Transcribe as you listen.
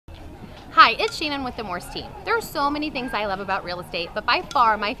Hi, it's Shannon with the Morse Team. There are so many things I love about real estate, but by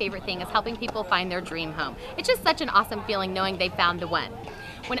far my favorite thing is helping people find their dream home. It's just such an awesome feeling knowing they've found the one.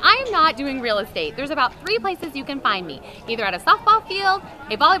 When I am not doing real estate, there's about 3 places you can find me, either at a softball field,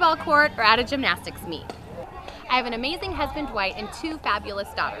 a volleyball court, or at a gymnastics meet. I have an amazing husband, Dwight, and 2 fabulous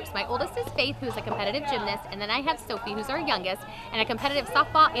daughters. My oldest is Faith, who's a competitive gymnast, and then I have Sophie, who's our youngest, and a competitive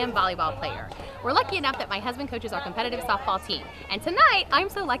softball and volleyball player. We're lucky enough that my husband coaches our competitive softball team. And tonight, I'm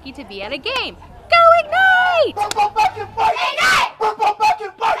so lucky to be at a game. Go Ignite! Purple back and fight! Ignite! Purple back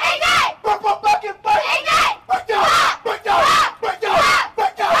and fight! Ignite! Purple back and fight! Ignite! Break down! Break down! Break down!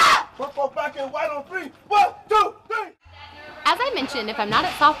 Break down! Purple back and white on 3. 1, 2, 3. As I mentioned, if I'm not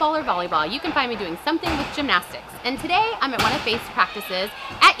at softball or volleyball, you can find me doing something with gymnastics. And today, I'm at one of Faith's practices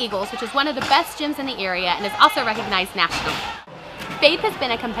at Eagles, which is one of the best gyms in the area and is also recognized nationally. Faith has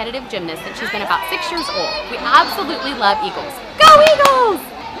been a competitive gymnast since she's been about 6 years old. We absolutely love Eagles. Go Eagles!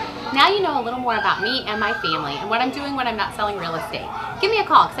 Now you know a little more about me and my family and what I'm doing when I'm not selling real estate. Give me a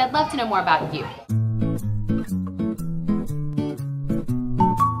call because I'd love to know more about you.